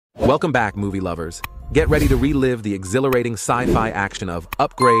Welcome back, movie lovers. Get ready to relive the exhilarating sci-fi action of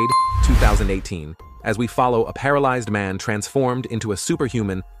Upgrade 2018 as we follow a paralyzed man transformed into a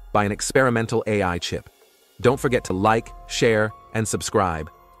superhuman by an experimental AI chip. Don't forget to like, share, and subscribe,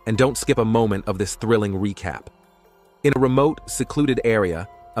 and don't skip a moment of this thrilling recap. In a remote, secluded area,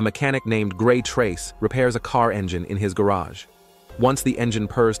 a mechanic named Gray Trace repairs a car engine in his garage. Once the engine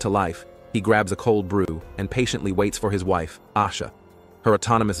purrs to life, he grabs a cold brew and patiently waits for his wife, Asha. Her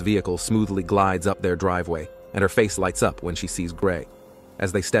autonomous vehicle smoothly glides up their driveway, and her face lights up when she sees Gray.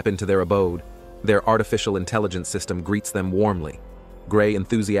 As they step into their abode, their artificial intelligence system greets them warmly. Gray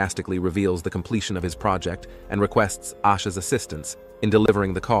enthusiastically reveals the completion of his project and requests Asha's assistance in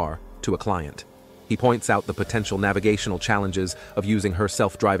delivering the car to a client. He points out the potential navigational challenges of using her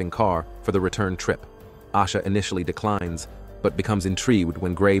self-driving car for the return trip. Asha initially declines, but becomes intrigued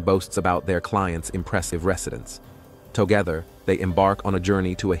when Gray boasts about their client's impressive residence. Together, they embark on a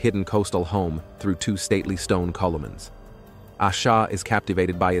journey to a hidden coastal home through two stately stone columns. Asha is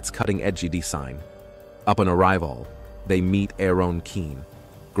captivated by its cutting-edge design. Upon arrival, they meet Aaron Keane,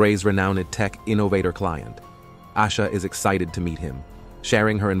 Gray's renowned tech innovator client. Asha is excited to meet him,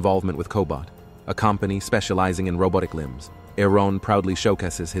 sharing her involvement with Cobot, a company specializing in robotic limbs. Aaron proudly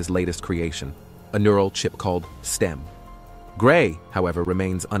showcases his latest creation, a neural chip called STEM. Gray, however,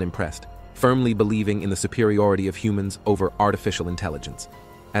 remains unimpressed, firmly believing in the superiority of humans over artificial intelligence.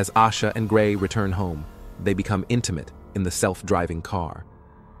 As Asha and Gray return home, they become intimate in the self-driving car.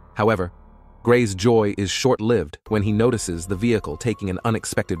 However, Gray's joy is short-lived when he notices the vehicle taking an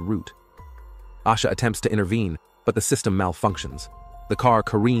unexpected route. Asha attempts to intervene, but the system malfunctions. The car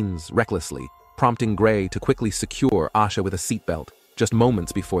careens recklessly, prompting Gray to quickly secure Asha with a seatbelt just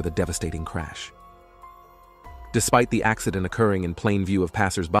moments before the devastating crash. Despite the accident occurring in plain view of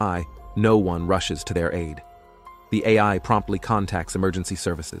passers-by, no one rushes to their aid. The AI promptly contacts emergency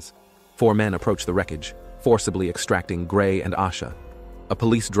services. 4 men approach the wreckage, forcibly extracting Gray and Asha. A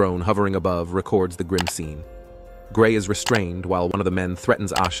police drone hovering above records the grim scene. Gray is restrained while one of the men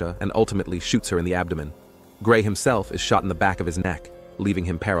threatens Asha and ultimately shoots her in the abdomen. Gray himself is shot in the back of his neck, leaving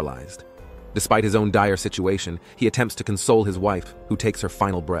him paralyzed. Despite his own dire situation, he attempts to console his wife, who takes her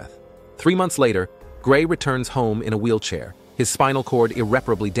final breath. 3 months later, Gray returns home in a wheelchair, his spinal cord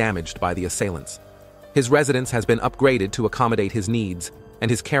irreparably damaged by the assailants. His residence has been upgraded to accommodate his needs, and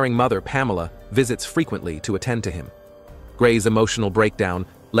his caring mother, Pamela, visits frequently to attend to him. Gray's emotional breakdown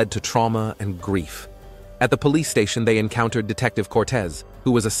led to trauma and grief. At the police station, they encountered Detective Cortez,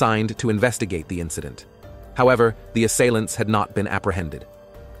 who was assigned to investigate the incident. However, the assailants had not been apprehended.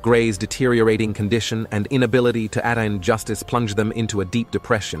 Gray's deteriorating condition and inability to attain justice plunged them into a deep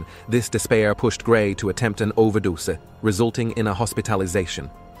depression. This despair pushed Gray to attempt an overdose, resulting in a hospitalization.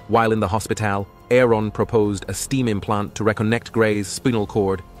 While in the hospital, Aaron proposed a steam implant to reconnect Gray's spinal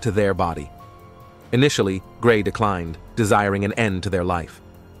cord to their body. Initially, Gray declined, desiring an end to their life.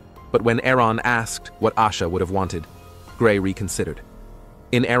 But when Aaron asked what Asha would have wanted, Gray reconsidered.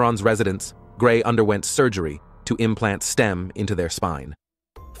 In Aaron's residence, Gray underwent surgery to implant STEM into their spine.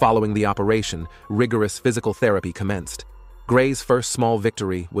 Following the operation, rigorous physical therapy commenced. Gray's first small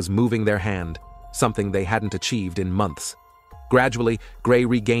victory was moving their hand, something they hadn't achieved in months. Gradually, Gray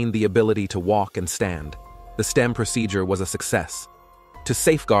regained the ability to walk and stand. The STEM procedure was a success. To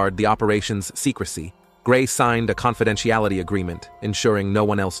safeguard the operation's secrecy, Gray signed a confidentiality agreement, ensuring no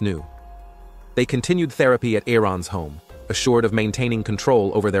one else knew. They continued therapy at Aaron's home, assured of maintaining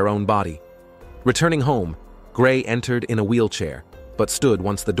control over their own body. Returning home, Gray entered in a wheelchair, but stood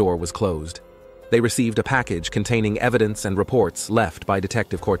once the door was closed. They received a package containing evidence and reports left by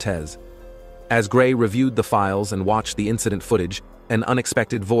Detective Cortez. As Gray reviewed the files and watched the incident footage, an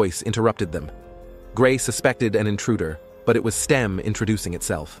unexpected voice interrupted them. Gray suspected an intruder, but it was STEM introducing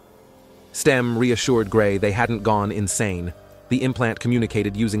itself. STEM reassured Gray they hadn't gone insane. The implant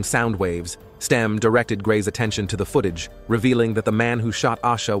communicated using sound waves. STEM directed Gray's attention to the footage, revealing that the man who shot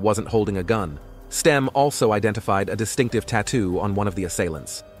Asha wasn't holding a gun. STEM also identified a distinctive tattoo on one of the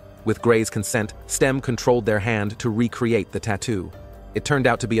assailants. With Gray's consent, STEM controlled their hand to recreate the tattoo. It turned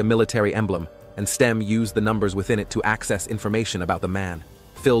out to be a military emblem, and STEM used the numbers within it to access information about the man.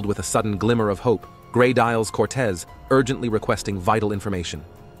 Filled with a sudden glimmer of hope, Gray dials Cortez, urgently requesting vital information.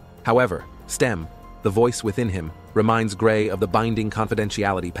 However, STEM, the voice within him, reminds Gray of the binding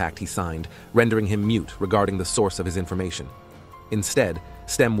confidentiality pact he signed, rendering him mute regarding the source of his information. Instead,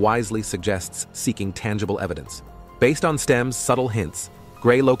 STEM wisely suggests seeking tangible evidence. Based on STEM's subtle hints,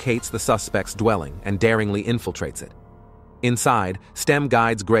 Gray locates the suspect's dwelling and daringly infiltrates it. Inside, STEM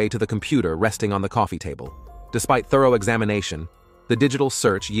guides Gray to the computer resting on the coffee table. Despite thorough examination, The digital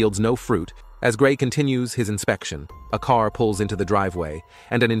search yields no fruit. As Gray continues his inspection, a car pulls into the driveway,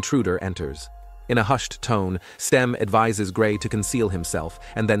 and an intruder enters. In a hushed tone, Stem advises Gray to conceal himself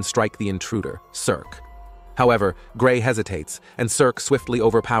and then strike the intruder, Cirque. However, Gray hesitates, and Cirque swiftly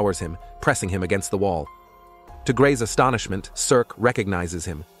overpowers him, pressing him against the wall. To Gray's astonishment, Cirque recognizes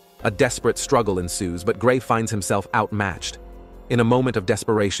him. A desperate struggle ensues, but Gray finds himself outmatched. In a moment of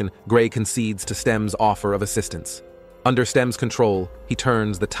desperation, Gray concedes to Stem's offer of assistance. Under Stem's control, he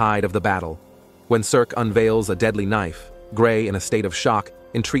turns the tide of the battle. When Cirque unveils a deadly knife, Gray, in a state of shock,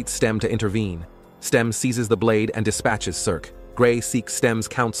 entreats Stem to intervene. Stem seizes the blade and dispatches Cirque. Gray seeks Stem's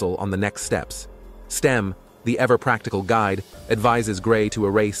counsel on the next steps. Stem, the ever-practical guide, advises Gray to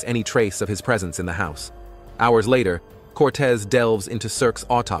erase any trace of his presence in the house. Hours later, Cortez delves into Cirque's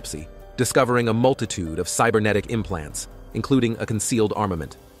autopsy, discovering a multitude of cybernetic implants, including a concealed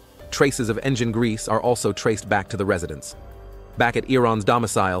armament. Traces of engine grease are also traced back to the residence. Back at Aaron's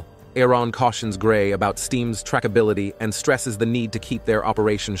domicile, Aaron cautions Gray about Steam's trackability and stresses the need to keep their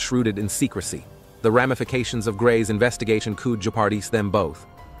operation shrouded in secrecy. The ramifications of Gray's investigation could jeopardize them both.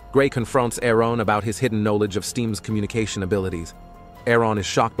 Gray confronts Aaron about his hidden knowledge of Steam's communication abilities. Aaron is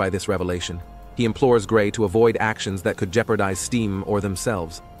shocked by this revelation. He implores Gray to avoid actions that could jeopardize Steam or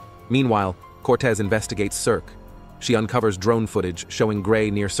themselves. Meanwhile, Cortez investigates Cirque. She uncovers drone footage showing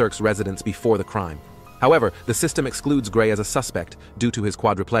Gray near Cirque's residence before the crime. However, the system excludes Gray as a suspect due to his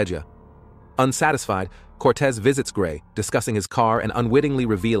quadriplegia. Unsatisfied, Cortez visits Gray, discussing his car and unwittingly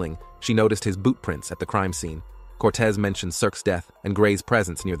revealing she noticed his boot prints at the crime scene. Cortez mentions Cirque's death and Gray's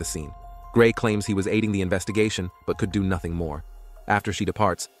presence near the scene. Gray claims he was aiding the investigation, but could do nothing more. After she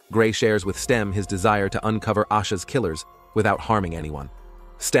departs, Gray shares with Stem his desire to uncover Asha's killers without harming anyone.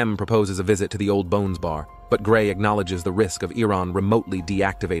 Stem proposes a visit to the Old Bones bar, but Gray acknowledges the risk of Aaron remotely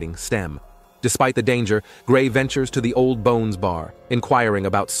deactivating Stem. Despite the danger, Gray ventures to the Old Bones bar, inquiring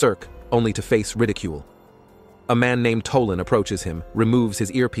about Cirque, only to face ridicule. A man named Tolan approaches him, removes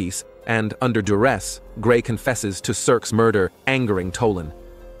his earpiece, and, under duress, Gray confesses to Cirque's murder, angering Tolan.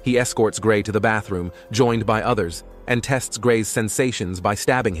 He escorts Gray to the bathroom, joined by others, and tests Gray's sensations by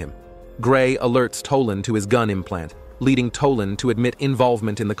stabbing him. Gray alerts Tolan to his gun implant, leading Tolan to admit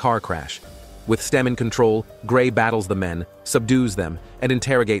involvement in the car crash. With Stem in control, Gray battles the men, subdues them, and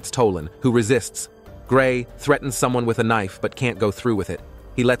interrogates Tolan, who resists. Gray threatens someone with a knife but can't go through with it.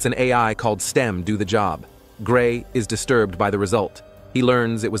 He lets an AI called Stem do the job. Gray is disturbed by the result. He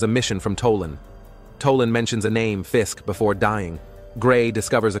learns it was a mission from Tolan. Tolan mentions a name, Fisk, before dying. Gray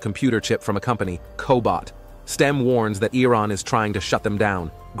discovers a computer chip from a company, Cobot. Stem warns that Aaron is trying to shut them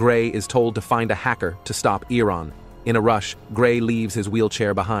down. Gray is told to find a hacker to stop Aaron. In a rush, Gray leaves his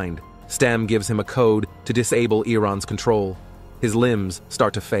wheelchair behind. Stem gives him a code to disable Aaron's control. His limbs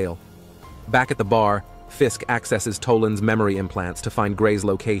start to fail. Back at the bar, Fisk accesses Tolan's memory implants to find Gray's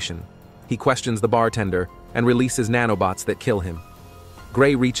location. He questions the bartender and releases nanobots that kill him.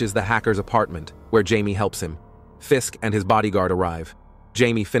 Gray reaches the hacker's apartment, where Jamie helps him. Fisk and his bodyguard arrive.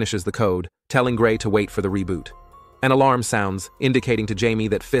 Jamie finishes the code, telling Gray to wait for the reboot. An alarm sounds, indicating to Jamie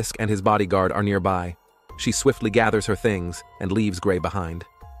that Fisk and his bodyguard are nearby. She swiftly gathers her things and leaves Gray behind.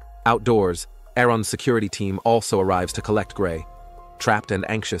 Outdoors, Aaron's security team also arrives to collect Gray. Trapped and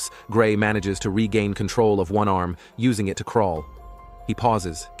anxious, Gray manages to regain control of one arm, using it to crawl. He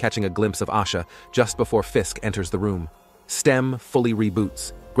pauses, catching a glimpse of Asha just before Fisk enters the room. Stem fully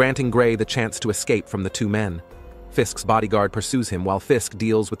reboots, granting Gray the chance to escape from the two men. Fisk's bodyguard pursues him while Fisk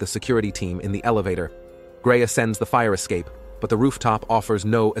deals with the security team in the elevator. Gray ascends the fire escape, but the rooftop offers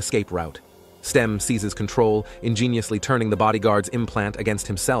no escape route. Stem seizes control, ingeniously turning the bodyguard's implant against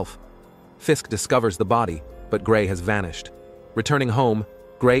himself. Fisk discovers the body, but Gray has vanished. Returning home,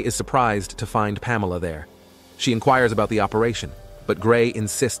 Gray is surprised to find Pamela there. She inquires about the operation, but Gray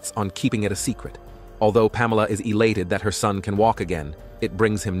insists on keeping it a secret. Although Pamela is elated that her son can walk again, it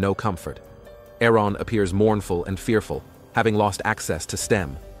brings him no comfort. Aaron appears mournful and fearful, having lost access to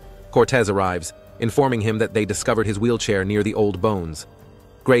Stem. Cortez arrives, informing him that they discovered his wheelchair near the Old Bones.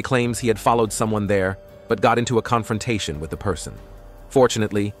 Gray claims he had followed someone there, but got into a confrontation with the person.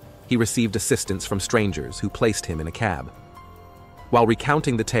 Fortunately, he received assistance from strangers who placed him in a cab. While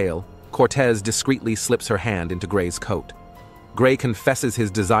recounting the tale, Cortez discreetly slips her hand into Gray's coat. Gray confesses his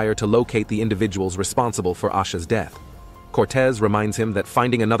desire to locate the individuals responsible for Asha's death. Cortez reminds him that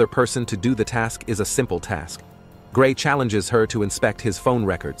finding another person to do the task is a simple task. Gray challenges her to inspect his phone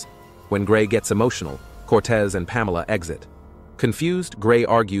records. When Gray gets emotional, Cortez and Pamela exit. Confused, Gray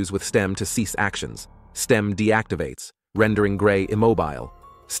argues with Stem to cease actions. Stem deactivates, rendering Gray immobile.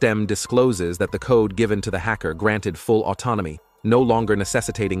 Stem discloses that the code given to the hacker granted full autonomy, no longer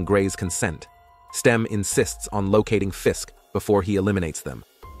necessitating Gray's consent. Stem insists on locating Fisk, before he eliminates them.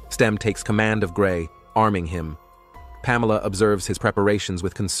 Stem takes command of Gray, arming him. Pamela observes his preparations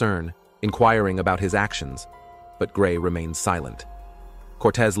with concern, inquiring about his actions, but Gray remains silent.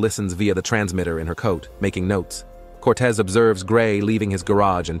 Cortez listens via the transmitter in her coat, making notes. Cortez observes Gray leaving his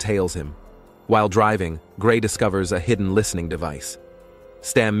garage and tails him. While driving, Gray discovers a hidden listening device.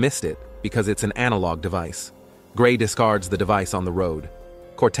 Stem missed it because it's an analog device. Gray discards the device on the road.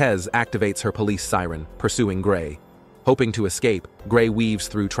 Cortez activates her police siren, pursuing Gray. Hoping to escape, Gray weaves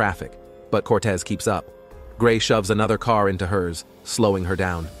through traffic, but Cortez keeps up. Gray shoves another car into hers, slowing her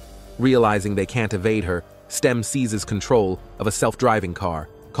down. Realizing they can't evade her, Stem seizes control of a self-driving car,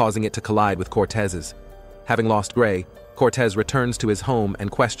 causing it to collide with Cortez's. Having lost Gray, Cortez returns to his home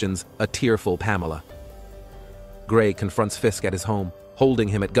and questions a tearful Pamela. Gray confronts Fisk at his home, holding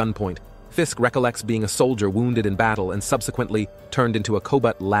him at gunpoint. Fisk recollects being a soldier wounded in battle and subsequently turned into a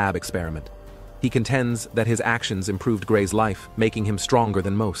cobot lab experiment. He contends that his actions improved Gray's life, making him stronger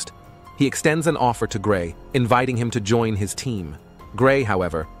than most. He extends an offer to Gray, inviting him to join his team. Gray,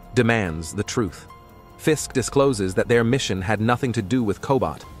 however, demands the truth. Fisk discloses that their mission had nothing to do with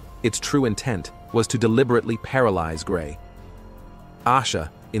cobot. Its true intent was to deliberately paralyze Gray. Asha,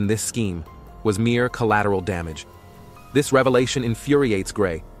 in this scheme, was mere collateral damage. This revelation infuriates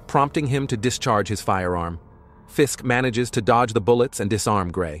Gray, prompting him to discharge his firearm. Fisk manages to dodge the bullets and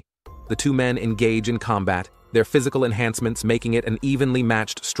disarm Gray. The two men engage in combat, their physical enhancements making it an evenly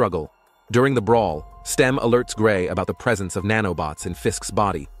matched struggle. During the brawl, Stem alerts Gray about the presence of nanobots in Fisk's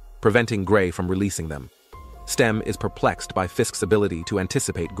body, preventing Gray from releasing them. Stem is perplexed by Fisk's ability to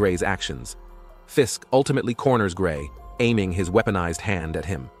anticipate Gray's actions. Fisk ultimately corners Gray, aiming his weaponized hand at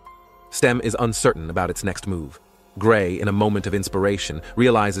him. Stem is uncertain about its next move. Gray, in a moment of inspiration,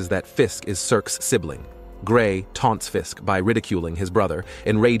 realizes that Fisk is Cirque's sibling. Gray taunts Fisk by ridiculing his brother,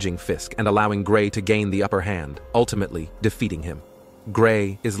 enraging Fisk and allowing Gray to gain the upper hand, ultimately defeating him.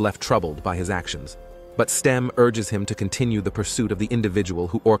 Gray is left troubled by his actions, but Stem urges him to continue the pursuit of the individual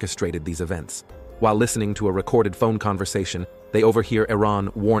who orchestrated these events. While listening to a recorded phone conversation, they overhear Iran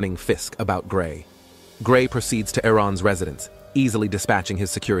warning Fisk about Gray. Gray proceeds to Iran's residence, easily dispatching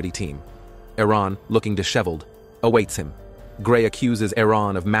his security team. Iran, looking disheveled, awaits him. Gray accuses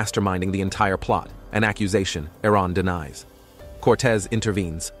Iran of masterminding the entire plot, an accusation Iran denies. Cortez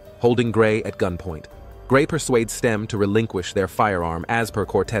intervenes, holding Gray at gunpoint. Gray persuades Stem to relinquish their firearm as per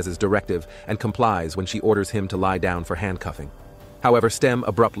Cortez's directive and complies when she orders him to lie down for handcuffing. However, Stem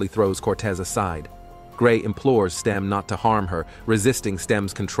abruptly throws Cortez aside. Gray implores Stem not to harm her, resisting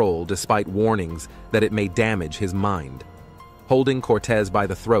Stem's control despite warnings that it may damage his mind. Holding Cortez by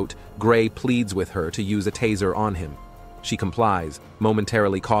the throat, Gray pleads with her to use a taser on him. She complies,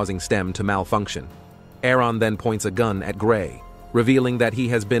 momentarily causing Stem to malfunction. Aaron then points a gun at Gray, revealing that he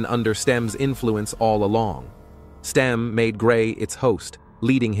has been under Stem's influence all along. Stem made Gray its host,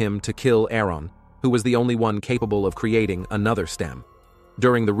 leading him to kill Aaron, who was the only one capable of creating another Stem.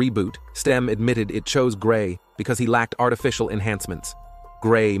 During the reboot, Stem admitted it chose Gray because he lacked artificial enhancements.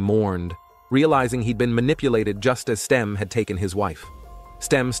 Gray mourned, realizing he'd been manipulated just as Stem had taken his wife.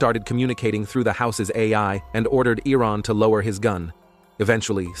 Stem started communicating through the house's AI and ordered Iran to lower his gun.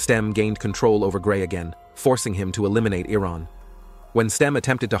 Eventually, Stem gained control over Gray again, forcing him to eliminate Iran. When Stem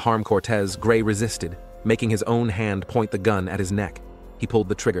attempted to harm Cortez, Gray resisted, making his own hand point the gun at his neck. He pulled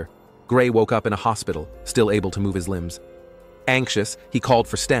the trigger. Gray woke up in a hospital, still able to move his limbs. Anxious, he called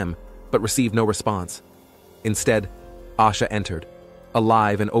for Stem, but received no response. Instead, Asha entered,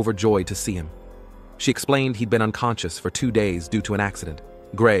 alive and overjoyed to see him. She explained he'd been unconscious for 2 days due to an accident.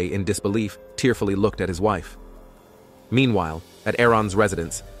 Gray, in disbelief, tearfully looked at his wife. Meanwhile, at Aaron's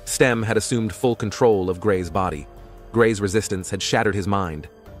residence, Stem had assumed full control of Gray's body. Gray's resistance had shattered his mind,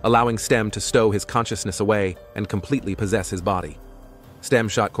 allowing Stem to stow his consciousness away and completely possess his body. Stem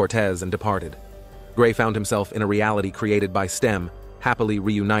shot Cortez and departed. Gray found himself in a reality created by Stem, happily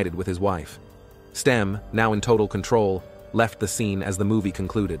reunited with his wife. Stem, now in total control, left the scene as the movie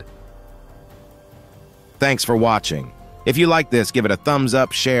concluded. Thanks for watching. If you like this, give it a thumbs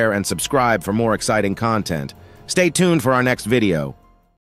up, share, and subscribe for more exciting content. Stay tuned for our next video.